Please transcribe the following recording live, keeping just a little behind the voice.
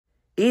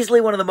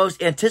easily one of the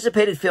most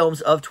anticipated films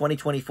of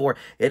 2024.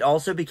 It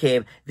also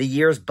became the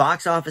year's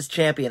box office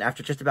champion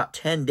after just about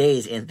 10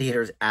 days in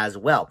theaters as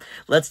well.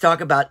 Let's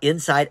talk about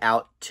Inside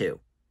Out 2.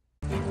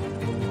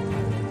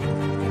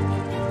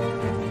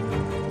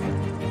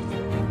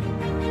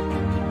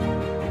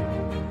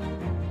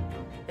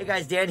 Hey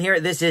guys, Dan here.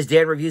 This is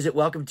Dan Reviews It.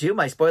 Welcome to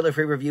my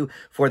spoiler-free review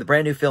for the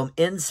brand new film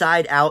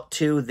Inside Out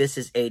 2. This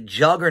is a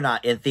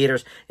juggernaut in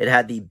theaters. It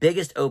had the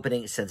biggest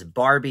opening since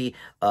Barbie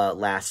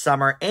last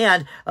summer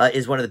and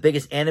is one of the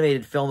biggest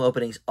animated film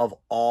openings of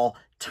all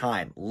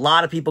time. A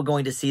lot of people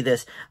going to see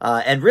this,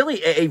 and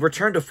really a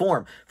return to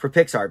form for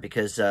Pixar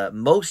because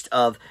most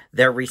of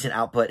their recent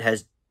output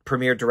has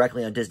premiered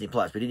directly on Disney+. We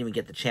didn't even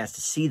get the chance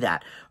to see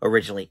that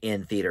originally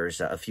in theaters,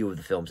 a few of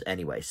the films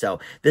anyway. So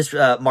this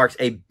marks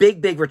a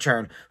big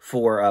return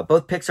for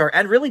both Pixar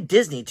and really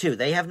Disney too.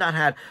 They have not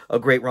had a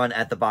great run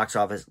at the box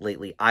office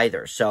lately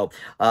either. So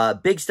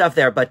big stuff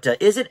there, but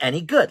is it any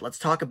good? Let's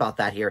talk about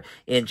that here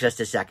in just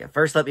a second.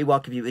 First, let me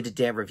welcome you into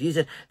Dan Reviews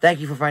It. Thank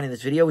you for finding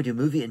this video. We do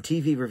movie and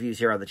TV reviews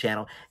here on the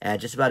channel,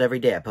 and just about every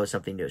day I post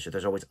something new. So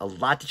there's always a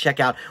lot to check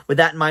out. With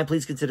that in mind,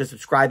 please consider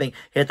subscribing,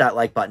 hit that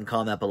like button,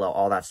 comment below,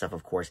 all that stuff,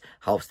 of course,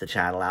 helps the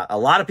channel out. A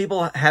lot of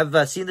people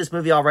have seen this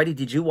movie already.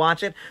 Did you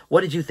watch it?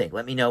 What did you think?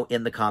 Let me know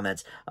in the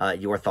comments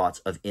your thoughts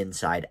of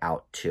Inside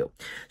Out 2.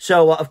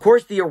 So, of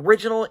course, the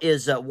original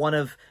is one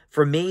of,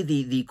 for me,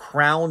 the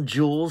crown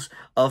jewels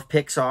of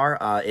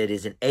Pixar. It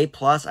is an A+.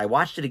 I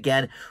watched it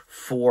again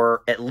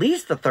for at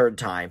least the third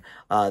time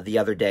the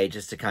other day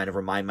just to kind of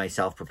remind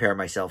myself, prepare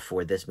myself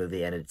for this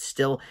movie, and it's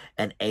still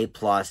an A+.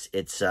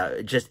 It's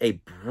just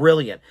a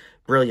brilliant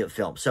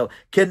film. So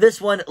can this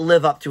one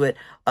live up to it?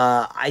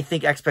 I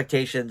think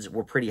expectations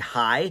were pretty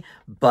high,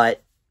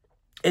 but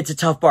it's a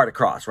tough bar to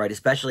cross, right?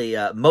 Especially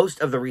most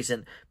of the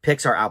recent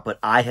Pixar output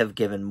I have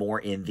given more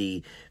in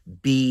the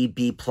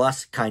B+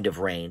 kind of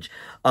range.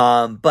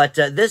 But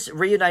this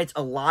reunites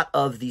a lot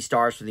of the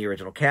stars from the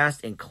original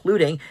cast,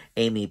 including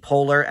Amy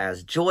Poehler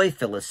as Joy,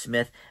 Phyllis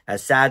Smith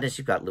as Sadness.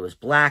 You've got Lewis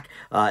Black,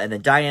 and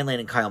then Diane Lane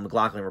and Kyle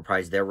MacLachlan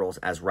reprised their roles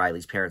as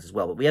Riley's parents as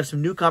well. But we have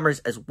some newcomers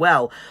as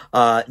well,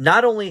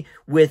 not only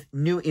with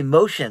new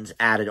emotions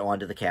added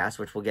onto the cast,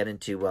 which we'll get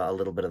into a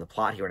little bit of the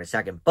plot here in a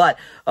second, but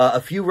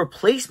a few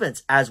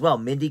replacements as well.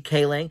 Mindy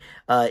Kaling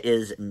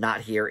is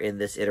not here in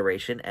this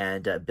iteration,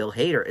 and Bill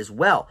Hader as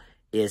well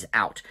is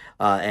out.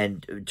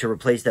 And to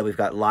replace that, we've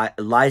got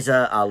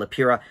Liza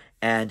Lapira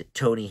and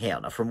Tony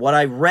Hale. Now, from what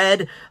I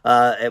read,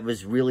 it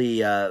was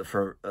really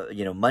for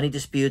money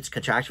disputes,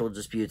 contractual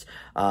disputes.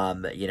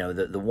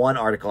 The one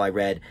article I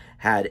read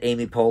had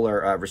Amy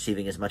Poehler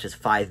receiving as much as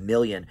 $5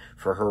 million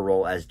for her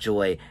role as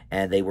Joy,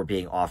 and they were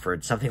being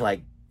offered something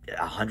like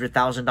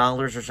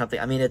 $100,000 or something.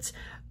 I mean, it's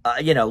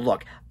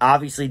look,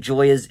 obviously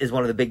Joy is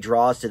one of the big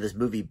draws to this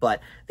movie,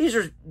 but these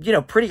are,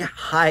 pretty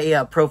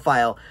high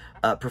profile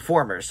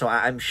performers. So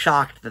I'm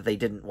shocked that they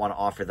didn't want to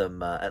offer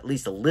them at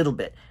least a little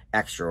bit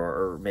extra,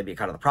 or maybe a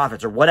cut of the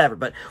profits or whatever.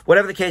 But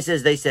whatever the case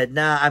is, they said,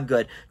 nah, I'm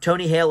good.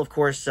 Tony Hale, of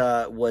course,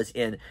 was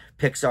in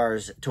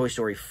Pixar's Toy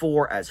Story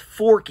 4 as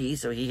Forky,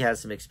 so he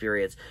has some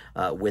experience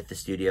with the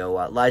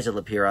studio. Liza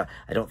Lapira,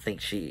 I don't think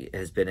she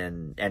has been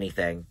in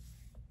anything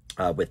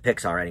with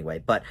Pixar anyway.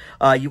 But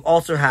you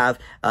also have,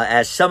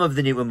 as some of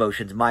the new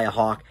emotions, Maya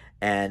Hawke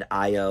and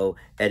Ayo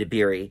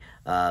Edebiri,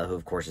 who,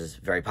 of course, is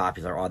very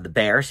popular on The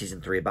Bear.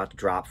 Season 3 about to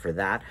drop for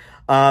that.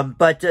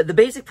 But the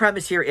basic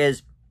premise here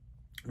is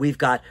we've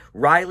got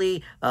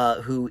Riley,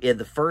 who in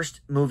the first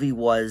movie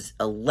was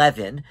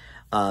 11,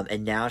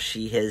 and now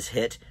she has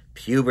hit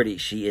puberty.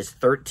 She is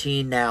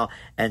 13 now,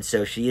 and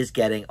so she is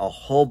getting a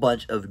whole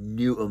bunch of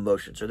new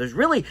emotions. So there's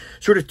really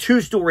sort of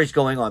two stories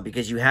going on,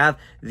 because you have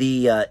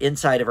the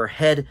inside of her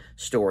head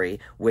story,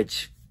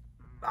 which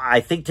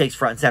I think takes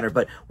front and center,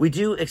 but we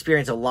do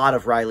experience a lot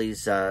of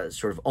Riley's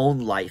sort of own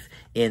life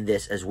in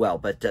this as well.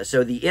 But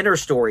so the inner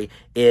story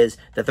is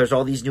that there's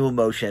all these new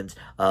emotions,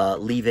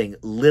 leaving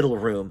little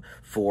room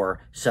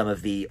for some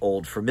of the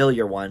old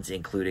familiar ones,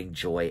 including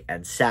joy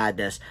and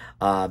sadness.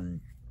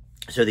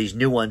 So these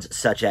new ones,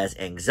 such as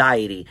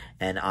anxiety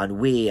and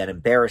ennui and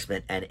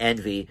embarrassment and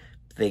envy,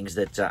 things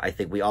that I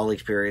think we all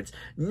experience,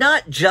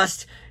 not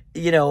just,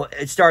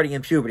 starting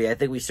in puberty. I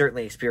think we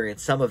certainly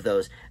experienced some of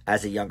those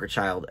as a younger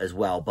child as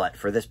well. But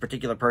for this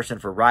particular person,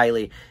 for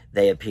Riley,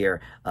 they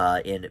appear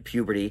in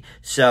puberty.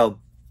 So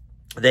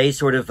they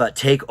sort of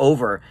take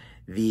over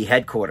the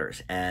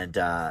headquarters, and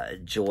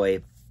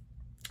Joy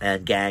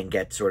and gang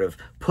get sort of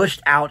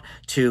pushed out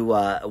to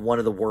one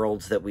of the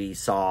worlds that we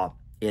saw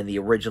in the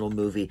original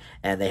movie,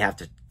 and they have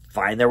to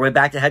find their way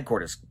back to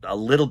headquarters, a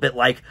little bit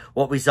like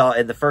what we saw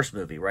in the first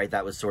movie, right?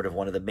 That was sort of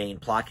one of the main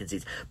plot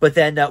conceits. But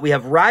then we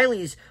have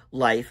Riley's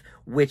life,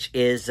 which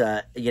is,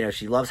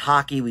 she loves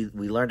hockey.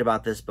 We learned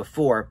about this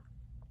before.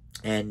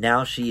 And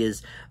now she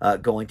is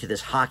going to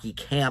this hockey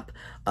camp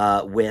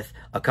with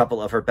a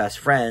couple of her best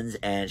friends,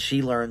 and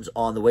she learns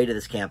on the way to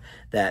this camp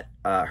that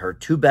her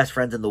two best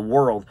friends in the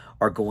world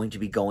are going to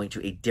be going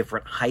to a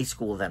different high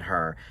school than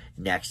her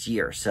next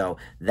year. So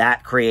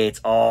that creates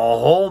a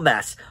whole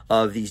mess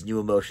of these new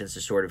emotions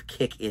to sort of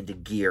kick into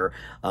gear.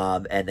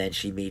 And then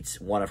she meets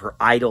one of her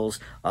idols,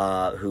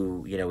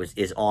 who, you know,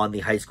 is on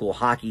the high school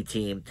hockey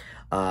team,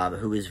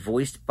 who is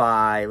voiced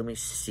by, let me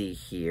see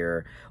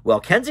here. Well,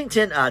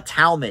 Kensington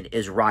Talman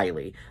is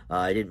Riley.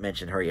 I didn't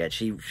mention her yet.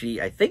 She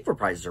I think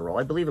reprises her role.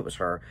 I believe it was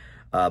her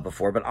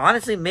before, but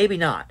honestly, maybe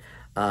not.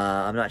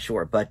 I'm not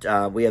sure, but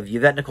we have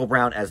Yvette Nicole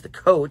Brown as the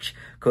coach,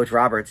 Coach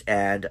Roberts,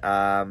 and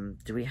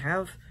do we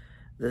have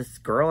this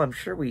girl? I'm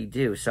sure we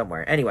do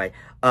somewhere. Anyway,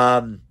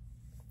 here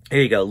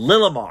you go,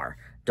 Lilimar.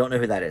 Don't know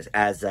who that is,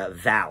 as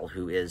Val,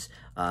 who is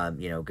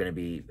you know, going to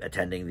be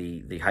attending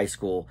the high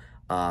school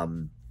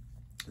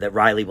that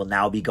Riley will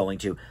now be going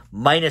to,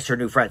 minus her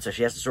new friend. So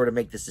she has to sort of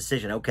make this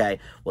decision. Okay,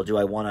 well, do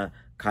I want to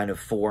kind of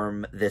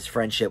form this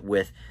friendship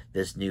with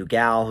this new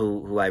gal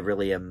who I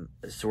really am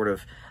sort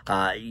of,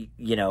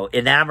 you know,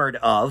 enamored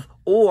of,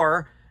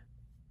 or,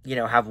 you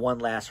know, have one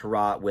last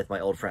hurrah with my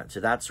old friend?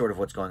 So that's sort of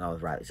what's going on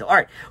with Riley. So, all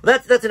right, well,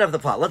 that's enough of the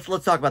plot.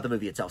 Let's talk about the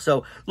movie itself.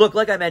 So, look,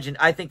 like I mentioned,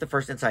 I think the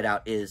first Inside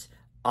Out is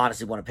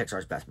honestly one of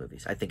Pixar's best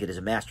movies. I think it is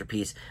a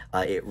masterpiece.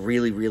 It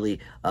really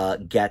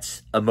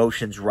gets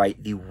emotions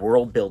right. The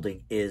world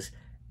building is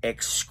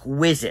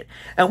exquisite.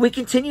 And we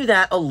continue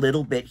that a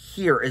little bit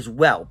here as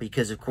well,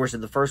 because of course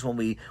in the first one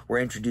we were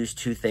introduced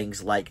to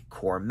things like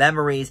core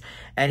memories,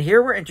 and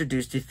here we're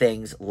introduced to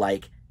things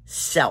like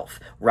self.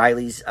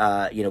 Riley's,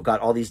 you know,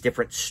 got all these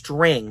different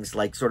strings,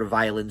 like sort of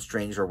violin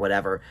strings or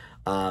whatever,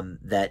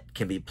 that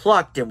can be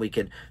plucked, and we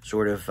can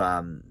sort of,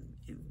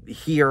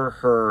 hear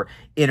her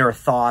inner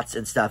thoughts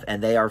and stuff,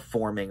 and they are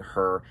forming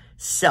her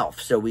self.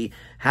 So we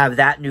have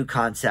that new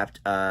concept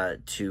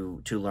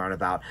to learn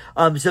about.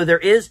 So there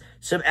is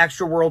some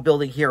extra world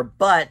building here,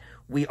 but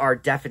we are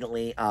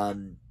definitely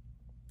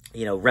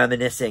you know,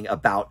 reminiscing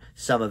about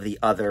some of the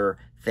other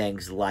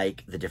things,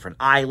 like the different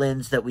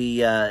islands that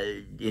we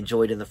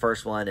enjoyed in the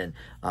first one, and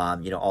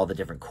you know, all the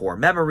different core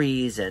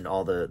memories and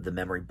all the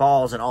memory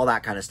balls and all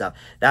that kind of stuff.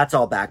 That's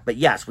all back. But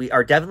yes, we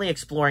are definitely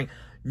exploring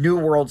new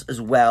worlds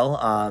as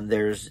well.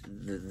 There's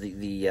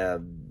the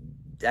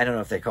I don't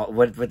know if they call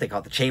it, what they call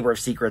it, the Chamber of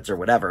Secrets or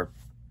whatever.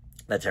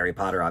 That's Harry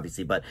Potter,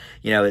 obviously, but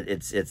you know,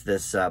 it's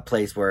this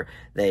place where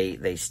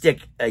they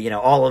stick, you know,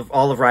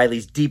 all of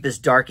Riley's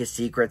deepest, darkest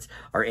secrets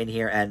are in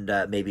here,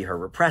 and maybe her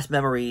repressed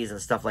memories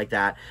and stuff like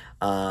that.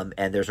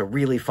 And there's a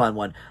really fun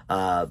one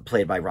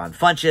played by Ron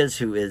Funches,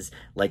 who is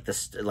like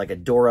a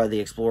Dora the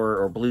Explorer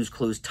or Blue's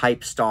Clues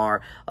type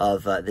star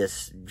of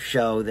this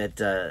show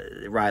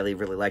that Riley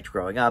really liked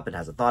growing up and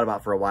hasn't thought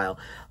about for a while.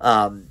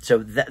 So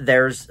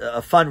there's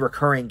a fun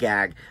recurring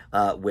gag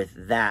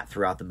with that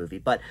throughout the movie,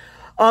 but.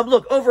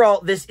 Look,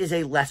 overall, this is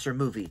a lesser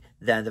movie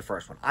than the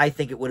first one. I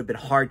think it would have been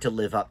hard to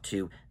live up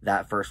to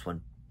that first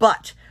one.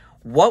 But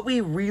what we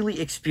really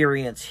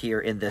experience here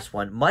in this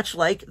one, much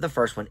like the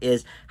first one,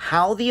 is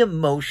how the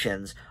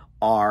emotions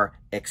are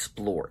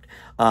explored.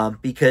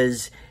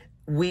 Because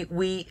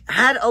we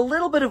had a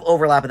little bit of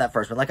overlap in that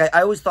first one. Like,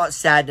 I always thought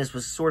sadness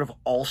was sort of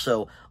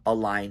also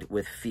aligned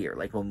with fear.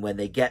 Like, when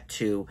they get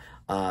to,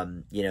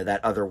 you know,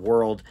 that other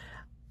world,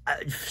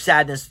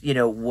 sadness, you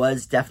know,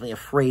 was definitely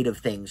afraid of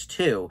things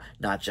too,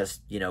 not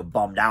just, you know,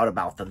 bummed out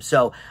about them.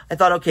 So I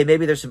thought, okay,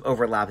 maybe there's some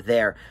overlap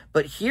there.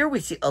 But here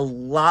we see a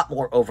lot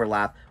more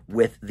overlap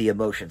with the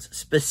emotions,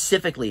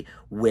 specifically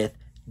with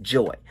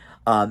joy.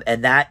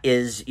 And that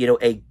is, you know,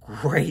 a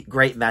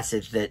great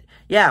message that,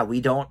 yeah,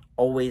 we don't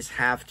always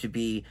have to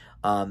be,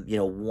 you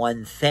know,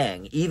 one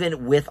thing.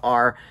 Even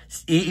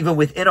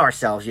within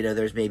ourselves, you know,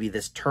 there's maybe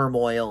this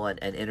turmoil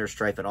and inner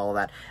strife and all of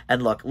that.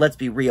 And look, let's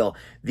be real.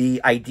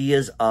 The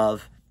ideas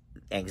of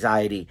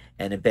anxiety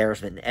and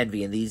embarrassment and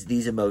envy and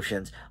these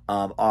emotions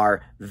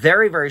are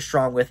very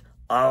strong with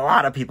a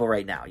lot of people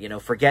right now. You know,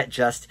 forget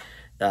just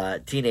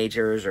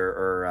teenagers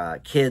or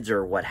kids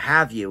or what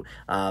have you,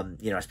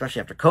 you know,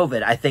 especially after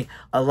COVID. I think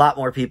a lot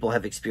more people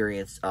have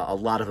experienced a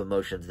lot of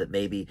emotions that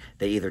maybe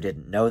they either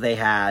didn't know they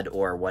had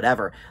or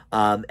whatever.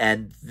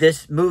 And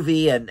this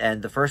movie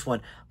and the first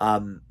one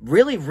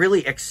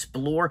really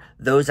explore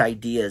those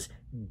ideas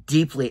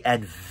deeply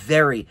and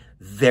very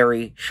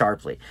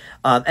sharply.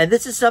 And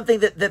this is something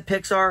that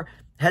Pixar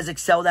has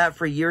excelled at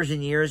for years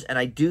and years, and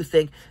I do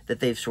think that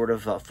they've sort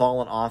of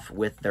fallen off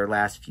with their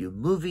last few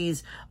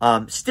movies.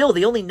 Still,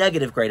 the only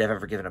negative grade I've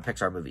ever given a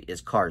Pixar movie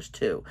is Cars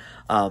 2.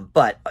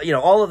 But, you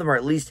know, all of them are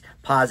at least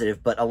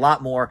positive, but a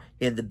lot more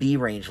in the B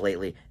range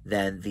lately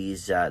than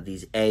these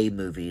A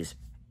movies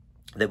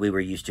that we were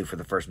used to for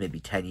the first maybe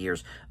 10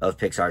 years of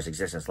Pixar's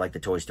existence, like the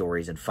Toy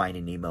Stories and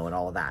Finding Nemo and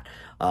all of that.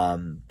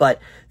 But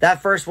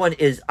that first one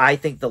is, I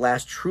think, the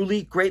last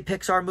truly great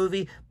Pixar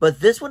movie, but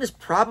this one is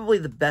probably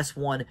the best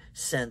one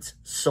since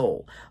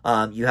Soul.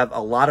 You have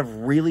a lot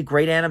of really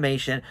great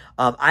animation.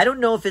 I don't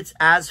know if it's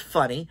as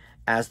funny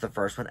as the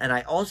first one, and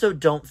I also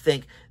don't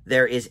think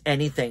there is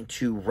anything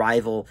to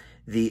rival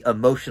the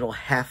emotional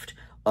heft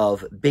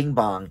of Bing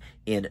Bong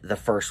in the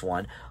first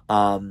one.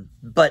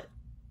 But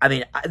I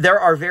mean, there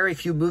are very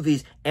few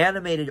movies,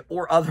 animated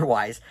or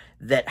otherwise,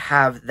 that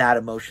have that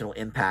emotional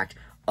impact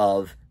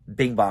of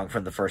Bing Bong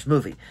from the first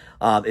movie.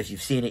 If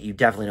you've seen it, you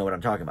definitely know what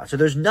I'm talking about. So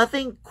there's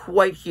nothing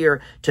quite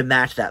here to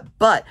match that.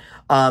 But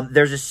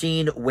there's a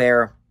scene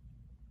where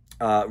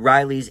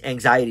Riley's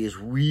anxiety is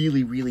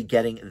really, really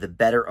getting the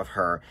better of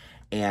her.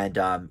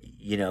 And,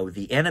 you know,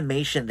 the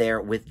animation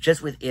there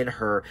just within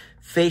her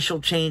facial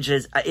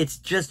changes, it's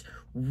just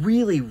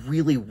really,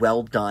 really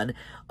well done.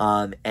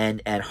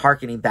 And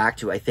hearkening back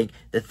to, I think,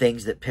 the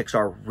things that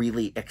Pixar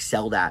really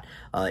excelled at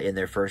in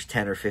their first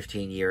 10 or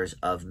 15 years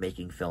of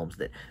making films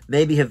that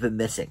maybe have been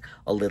missing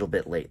a little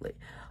bit lately.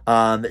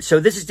 So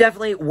this is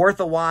definitely worth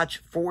a watch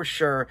for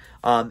sure.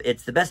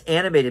 It's the best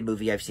animated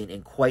movie I've seen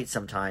in quite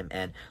some time.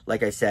 And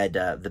like I said,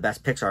 the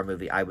best Pixar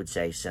movie, I would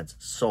say, since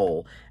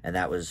Soul. And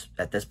that was,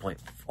 at this point,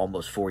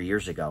 almost 4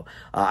 years ago.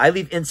 I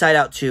leave Inside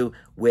Out 2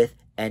 with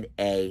an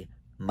A-.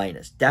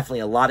 Definitely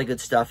a lot of good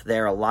stuff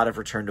there, a lot of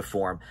return to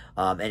form,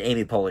 and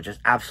Amy Poehler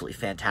just absolutely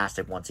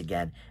fantastic once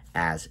again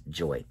as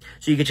Joy.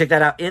 So you can check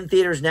that out in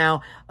theaters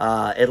now.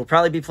 It'll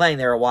probably be playing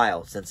there a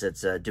while since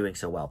it's doing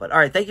so well. But all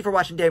right, thank you for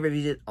watching Dan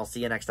Reviews It. I'll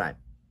see you next time.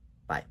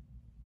 Bye.